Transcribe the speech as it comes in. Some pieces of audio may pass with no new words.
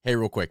Hey,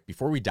 real quick,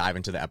 before we dive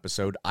into the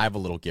episode, I have a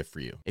little gift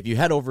for you. If you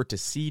head over to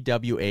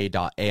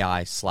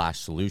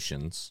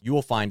cwa.ai/solutions, you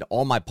will find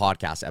all my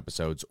podcast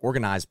episodes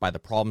organized by the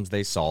problems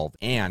they solve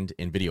and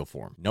in video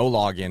form. No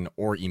login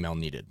or email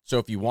needed. So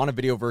if you want a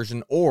video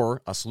version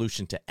or a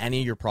solution to any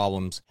of your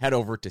problems, head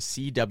over to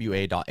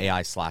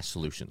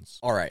cwa.ai/solutions.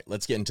 All right,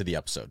 let's get into the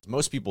episode.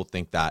 Most people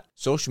think that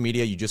social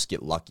media, you just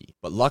get lucky.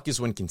 But luck is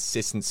when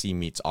consistency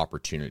meets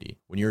opportunity.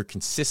 When you're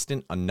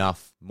consistent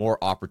enough,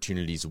 more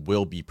opportunities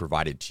will be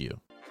provided to you.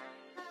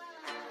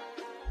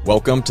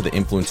 Welcome to the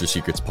Influencer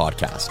Secrets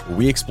Podcast, where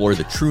we explore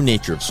the true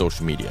nature of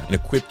social media and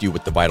equip you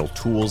with the vital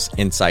tools,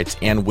 insights,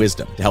 and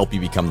wisdom to help you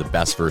become the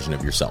best version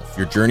of yourself.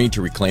 Your journey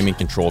to reclaiming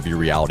control of your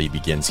reality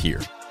begins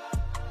here.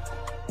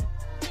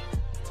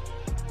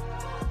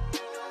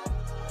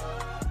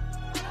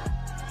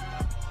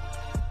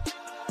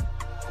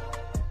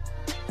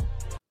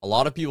 A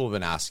lot of people have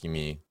been asking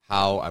me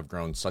how I've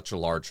grown such a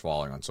large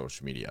following on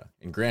social media.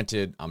 And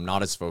granted, I'm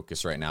not as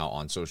focused right now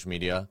on social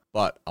media,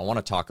 but I want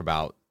to talk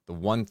about the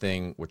one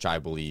thing which I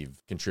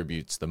believe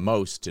contributes the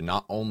most to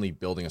not only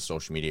building a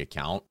social media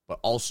account, but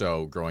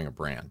also growing a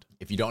brand.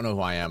 If you don't know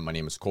who I am, my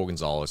name is Cole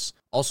Gonzalez,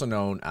 also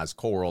known as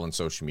Cole World on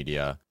social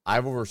media. I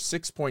have over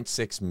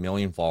 6.6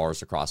 million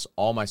followers across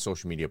all my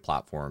social media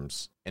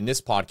platforms. And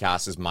this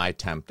podcast is my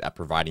attempt at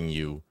providing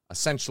you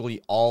essentially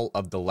all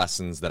of the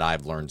lessons that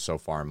I've learned so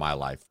far in my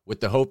life, with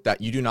the hope that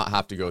you do not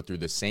have to go through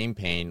the same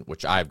pain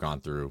which I've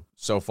gone through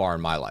so far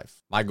in my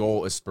life. My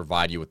goal is to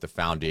provide you with the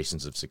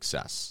foundations of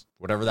success.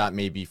 Whatever that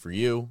may be for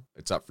you,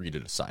 it's up for you to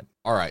decide.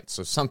 All right,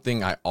 so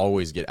something I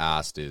always get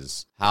asked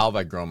is, how have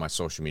I grown my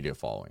social media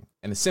following?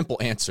 And the simple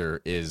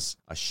answer is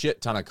a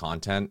shit ton of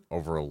content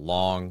over a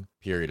long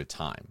period of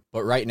time.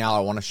 But right now, I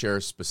want to share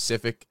a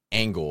specific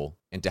angle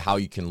into how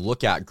you can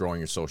look at growing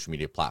your social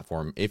media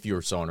platform if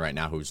you're someone right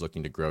now who's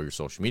looking to grow your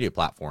social media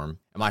platform.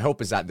 And my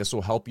hope is that this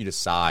will help you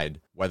decide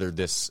whether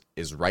this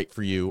is right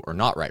for you or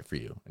not right for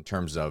you in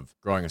terms of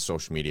growing a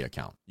social media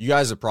account. You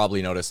guys have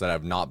probably noticed that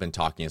I've not been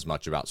talking as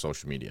much about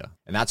social media.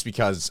 And that's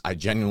because I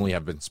genuinely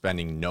have been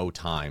spending no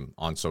time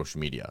on social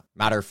media.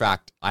 Matter of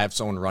fact, I have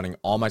someone running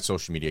all my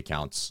social media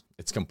accounts.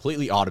 It's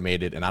completely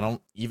automated, and I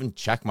don't even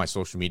check my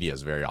social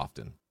medias very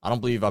often. I don't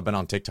believe I've been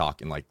on TikTok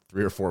in like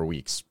 3 or 4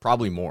 weeks,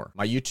 probably more.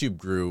 My YouTube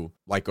grew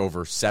like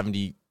over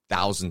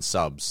 70,000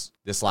 subs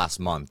this last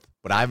month,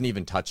 but I haven't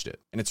even touched it.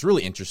 And it's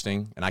really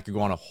interesting, and I could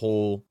go on a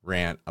whole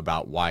rant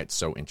about why it's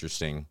so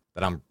interesting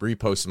that I'm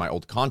reposting my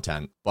old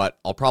content, but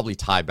I'll probably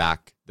tie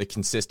back the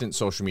consistent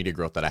social media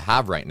growth that I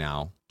have right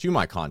now to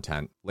my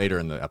content later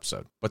in the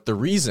episode. But the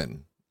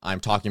reason I'm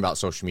talking about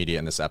social media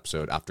in this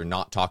episode after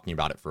not talking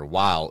about it for a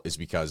while is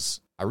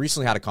because I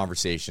recently had a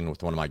conversation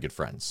with one of my good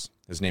friends.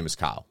 His name is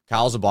Kyle.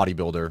 Kyle's a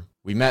bodybuilder.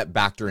 We met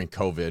back during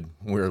COVID.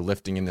 We were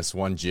lifting in this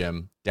one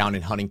gym down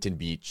in Huntington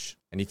Beach.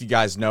 And if you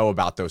guys know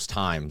about those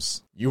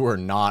times, you were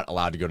not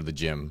allowed to go to the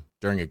gym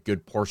during a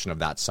good portion of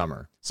that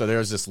summer. So there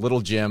was this little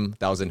gym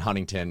that was in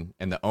Huntington,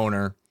 and the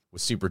owner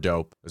was super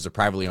dope. It was a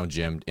privately owned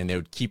gym, and they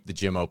would keep the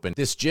gym open.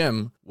 This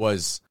gym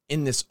was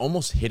in this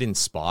almost hidden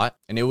spot,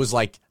 and it was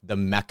like the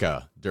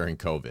Mecca during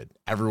COVID.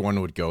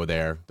 Everyone would go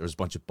there. There was a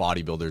bunch of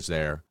bodybuilders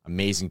there,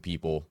 amazing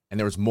people, and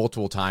there was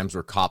multiple times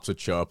where cops would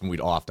show up and we'd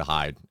all have to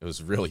hide. It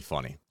was really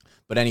funny.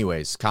 But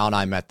anyways, Kyle and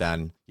I met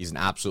then. He's an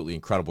absolutely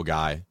incredible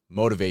guy,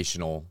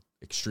 motivational,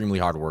 extremely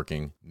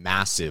hardworking,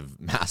 massive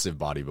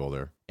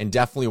bodybuilder, and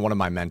definitely one of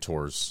my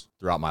mentors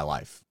throughout my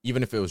life,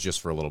 even if it was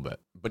just for a little bit.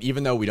 But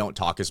even though we don't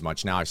talk as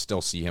much now, I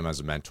still see him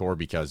as a mentor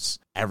because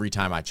every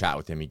time I chat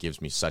with him, he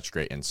gives me such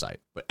great insight.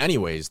 But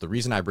anyways, the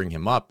reason I bring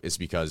him up is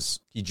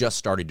because he just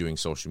started doing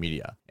social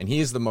media, and he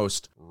is the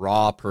most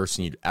raw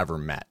person you'd ever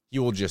met. He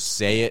will just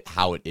say it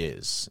how it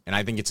is. And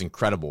I think it's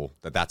incredible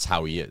that that's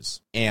how he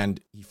is. And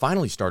he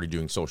finally started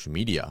doing social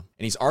media,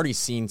 and he's already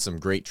seen some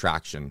great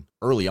traction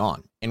early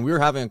on. And we were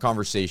having a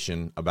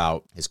conversation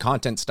about his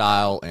content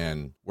style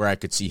and where I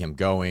could see him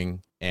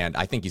going. And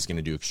I think he's going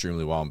to do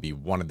extremely well and be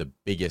one of the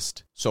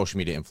biggest social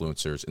media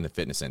influencers in the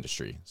fitness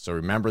industry. So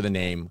remember the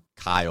name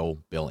Kyle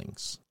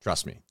Billings.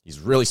 Trust me, he's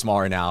really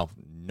small right now.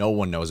 No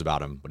one knows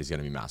about him, but he's going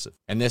to be massive.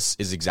 And this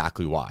is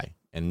exactly why.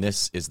 And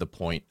this is the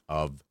point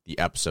of the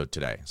episode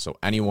today. So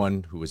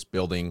anyone who is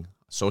building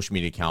a social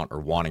media account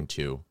or wanting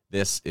to,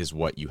 this is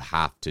what you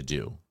have to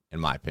do, in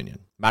my opinion.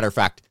 Matter of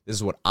fact, this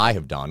is what I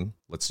have done.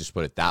 Let's just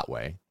put it that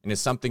way. And it's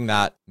something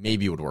that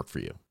maybe would work for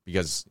you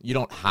because you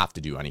don't have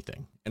to do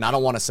anything. And I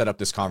don't want to set up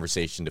this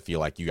conversation to feel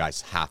like you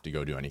guys have to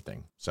go do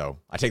anything. So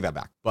I take that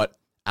back. But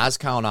as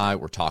Kyle and I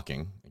were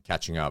talking and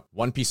catching up,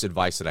 one piece of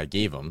advice that I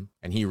gave him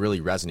and he really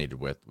resonated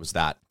with was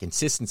that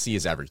consistency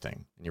is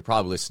everything. And you're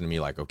probably listening to me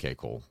like, okay,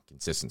 Cole,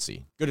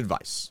 consistency. Good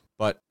advice.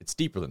 But it's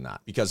deeper than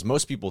that because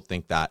most people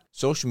think that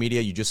social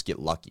media, you just get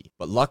lucky.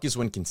 But luck is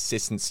when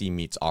consistency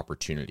meets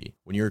opportunity.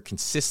 When you're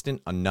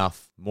consistent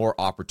enough, more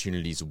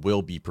opportunities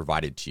will be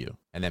provided to you.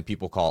 And then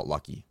people call it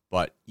lucky.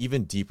 But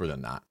even deeper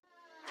than that,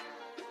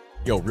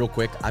 Yo, real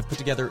quick, I've put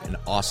together an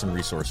awesome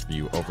resource for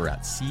you over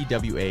at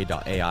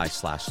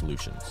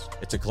cwa.ai/solutions.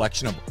 It's a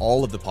collection of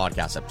all of the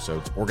podcast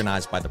episodes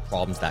organized by the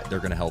problems that they're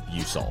going to help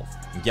you solve.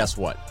 And guess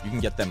what? You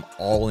can get them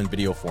all in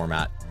video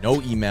format, no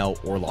email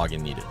or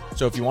login needed.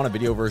 So if you want a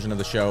video version of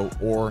the show,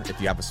 or if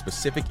you have a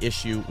specific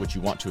issue which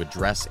you want to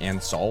address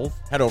and solve,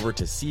 head over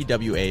to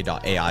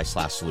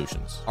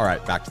cwa.ai/solutions. All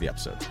right, back to the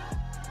episode.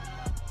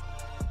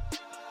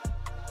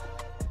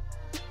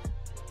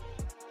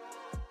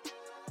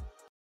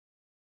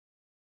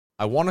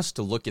 I want us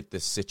to look at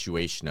this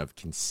situation of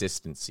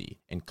consistency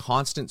and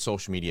constant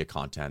social media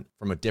content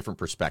from a different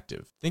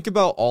perspective. Think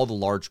about all the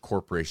large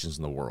corporations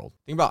in the world.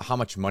 Think about how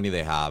much money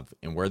they have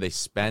and where they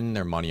spend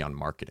their money on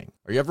marketing.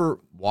 Are you ever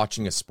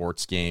watching a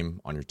sports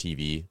game on your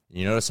TV?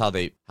 You notice how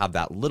they have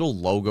that little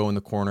logo in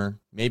the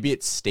corner? Maybe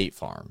it's State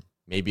Farm.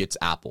 Maybe it's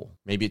Apple.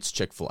 Maybe it's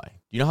Chick-fil-A. Do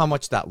you know how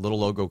much that little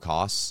logo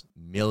costs?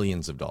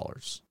 Millions of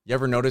dollars. You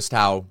ever noticed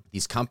how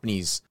these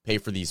companies pay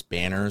for these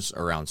banners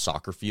around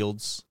soccer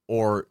fields?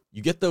 Or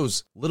you get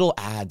those little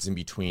ads in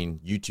between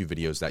YouTube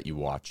videos that you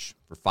watch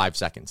for 5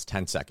 seconds,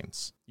 10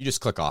 seconds. You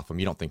just click off them.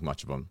 You don't think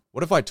much of them.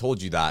 What if I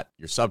told you that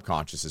your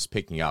subconscious is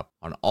picking up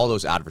on all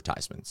those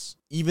advertisements?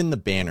 Even the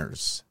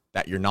banners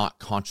that you're not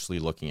consciously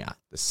looking at,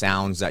 the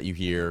sounds that you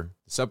hear.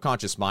 The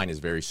subconscious mind is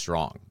very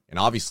strong. And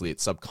obviously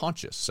it's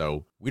subconscious,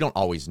 so we don't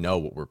always know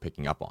what we're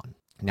picking up on.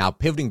 Now,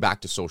 pivoting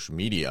back to social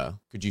media,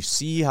 could you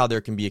see how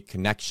there can be a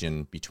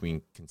connection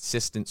between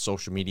consistent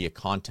social media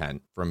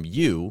content from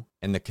you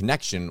and the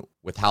connection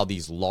with how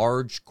these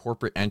large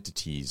corporate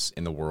entities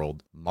in the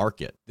world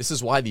market? This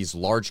is why these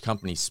large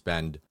companies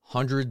spend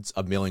hundreds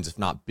of millions, if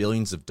not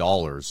billions of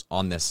dollars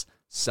on this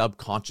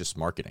subconscious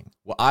marketing.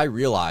 What I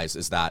realize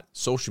is that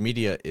social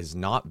media is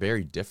not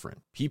very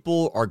different.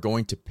 People are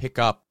going to pick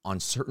up on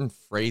certain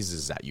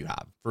phrases that you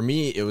have. For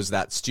me, it was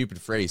that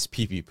stupid phrase,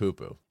 pee pee poo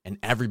poo, and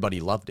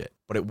everybody loved it.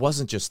 But it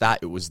wasn't just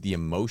that, it was the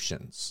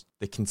emotions,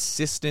 the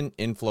consistent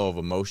inflow of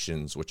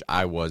emotions, which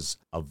I was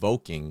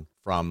evoking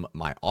from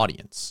my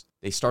audience.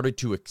 They started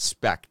to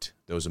expect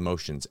those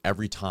emotions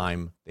every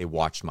time they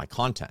watched my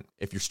content.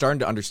 If you're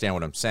starting to understand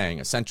what I'm saying,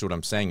 essentially what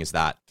I'm saying is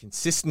that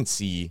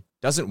consistency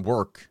doesn't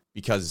work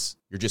because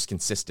you're just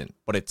consistent,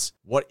 but it's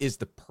what is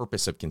the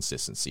purpose of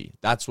consistency?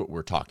 That's what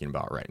we're talking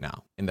about right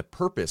now. And the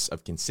purpose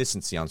of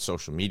consistency on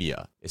social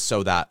media is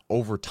so that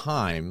over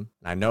time,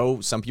 and I know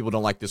some people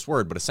don't like this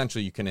word, but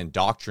essentially you can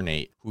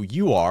indoctrinate who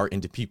you are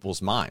into people's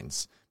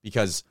minds.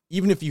 Because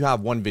even if you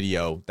have one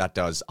video that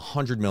does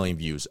 100 million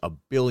views, 1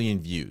 billion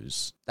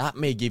views, that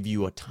may give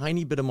you a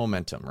tiny bit of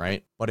momentum,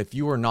 right? But if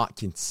you are not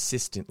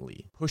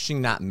consistently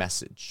pushing that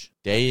message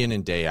day in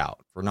and day out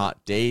for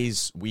not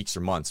days, weeks, or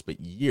months, but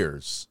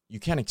years,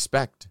 you can't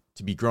expect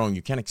to be growing.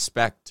 You can't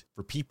expect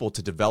for people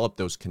to develop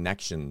those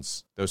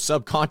connections, those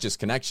subconscious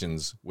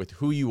connections with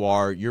who you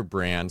are, your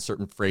brand,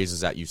 certain phrases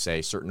that you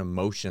say, certain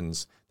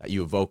emotions that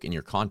you evoke in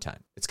your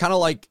content. It's kind of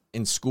like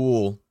in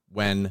school,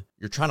 when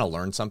you're trying to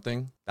learn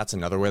something. That's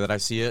another way that I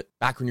see it.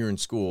 Back when you were in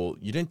school,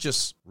 you didn't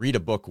just read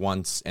a book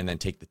once and then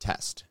take the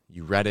test.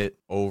 You read it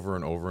over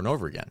and over and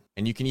over again.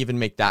 And you can even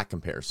make that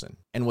comparison.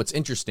 And what's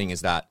interesting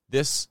is that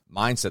this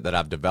mindset that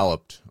I've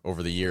developed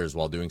over the years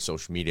while doing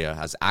social media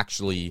has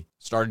actually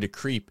started to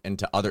creep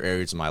into other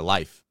areas of my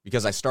life,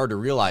 because I started to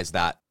realize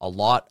that a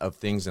lot of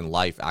things in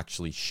life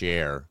actually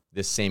share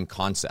this same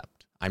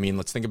concept. I mean,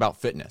 let's think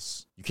about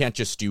fitness. You can't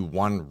just do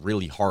one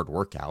really hard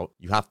workout.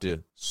 You have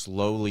to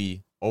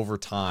slowly, over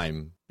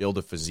time, build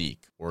a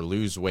physique or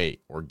lose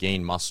weight or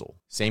gain muscle.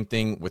 Same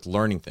thing with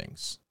learning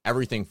things.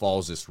 Everything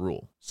follows this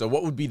rule. So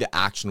what would be the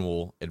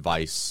actionable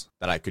advice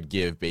that I could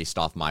give based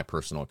off my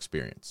personal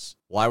experience?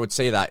 Well, I would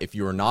say that if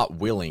you are not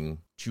willing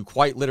to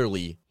quite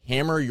literally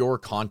hammer your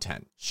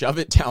content, shove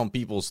it down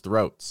people's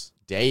throats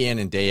day in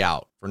and day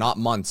out for not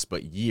months,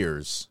 but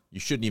years, you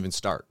shouldn't even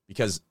start,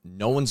 because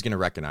no one's going to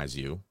recognize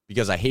you.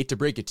 Because I hate to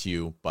break it to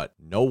you, but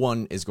no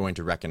one is going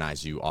to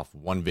recognize you off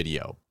one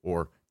video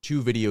or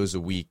 2 videos a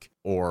week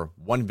or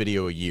 1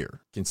 video a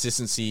year.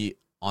 Consistency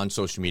on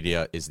social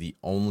media is the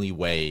only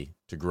way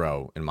to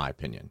grow, in my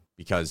opinion,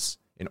 because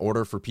in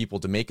order for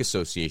people to make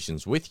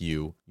associations with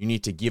you, you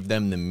need to give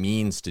them the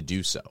means to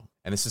do so.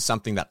 And this is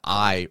something that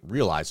I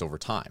realized over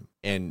time,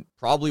 and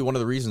probably one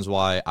of the reasons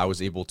why I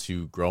was able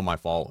to grow my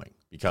following.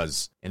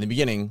 Because in the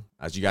beginning,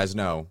 as you guys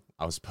know,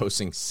 I was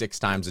posting 6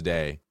 times a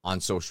day on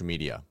social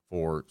media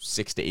for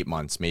 6 to 8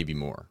 months, maybe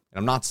more. And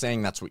I'm not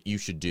saying that's what you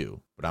should do,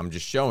 but I'm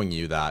just showing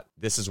you that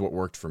this is what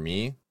worked for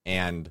me.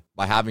 And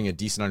by having a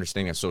decent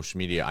understanding of social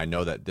media, I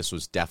know that this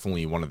was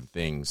definitely one of the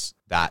things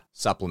that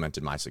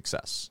supplemented my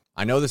success.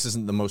 I know this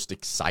isn't the most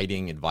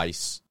exciting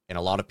advice, and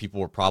a lot of people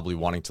were probably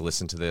wanting to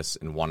listen to this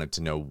and wanted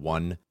to know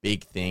one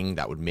big thing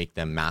that would make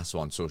them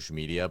massive on social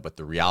media. But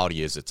the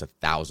reality is it's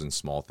 1,000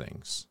 small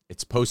things.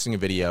 It's posting a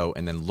video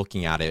and then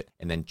looking at it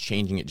and then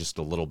changing it just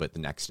a little bit the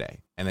next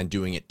day, and then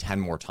doing it 10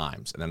 more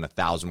times, and then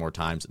 1,000 more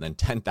times, and then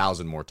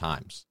 10,000 more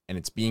times. And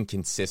it's being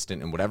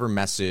consistent in whatever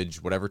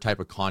message, whatever type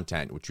of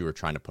content which you are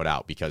trying to put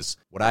out. Because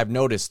what I've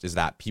noticed is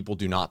that people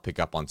do not pick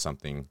up on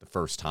something the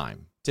first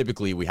time.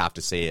 typically we have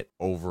to say it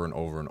over and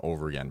over and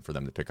over again for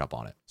them to pick up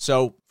on it.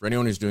 So for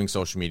anyone who's doing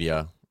social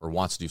media or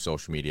wants to do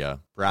social media,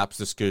 perhaps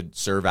this could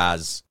serve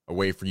as a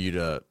way for you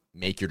to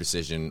make your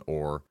decision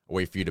or a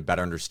way for you to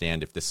better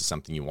understand if this is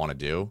something you want to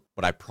do.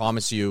 But I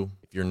promise you,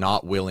 if you're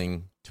not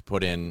willing to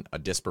put in a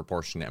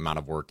disproportionate amount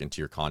of work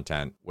into your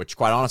content, which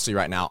quite honestly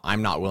right now,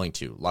 I'm not willing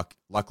to.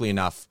 Luckily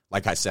enough,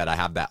 like I said, I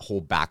have that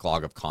whole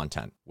backlog of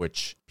content,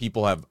 which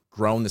people have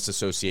grown this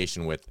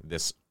association with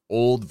this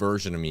old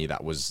version of me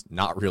that was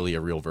not really a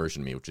real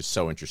version of me, which is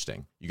so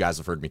interesting. You guys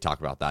have heard me talk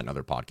about that in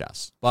other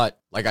podcasts. But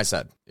like I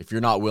said, if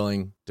you're not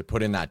willing to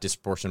put in that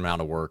disproportionate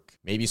amount of work,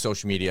 maybe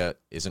social media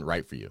isn't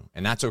right for you.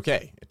 And that's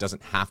okay. It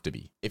doesn't have to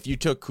be. If you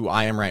took who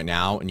I am right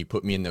now and you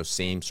put me in those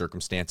same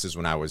circumstances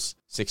when I was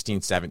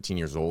 16, 17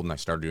 years old and I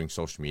started doing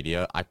social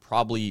media, I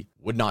probably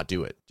would not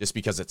do it just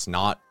because it's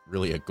not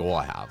really a goal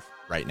I have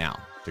right now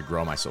to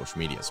grow my social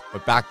medias.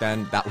 But back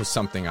then, that was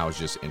something I was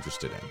just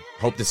interested in.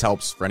 Hope this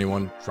helps for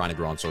anyone trying to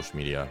grow on social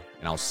media,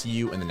 and I'll see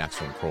you in the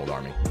next one, Cold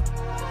Army.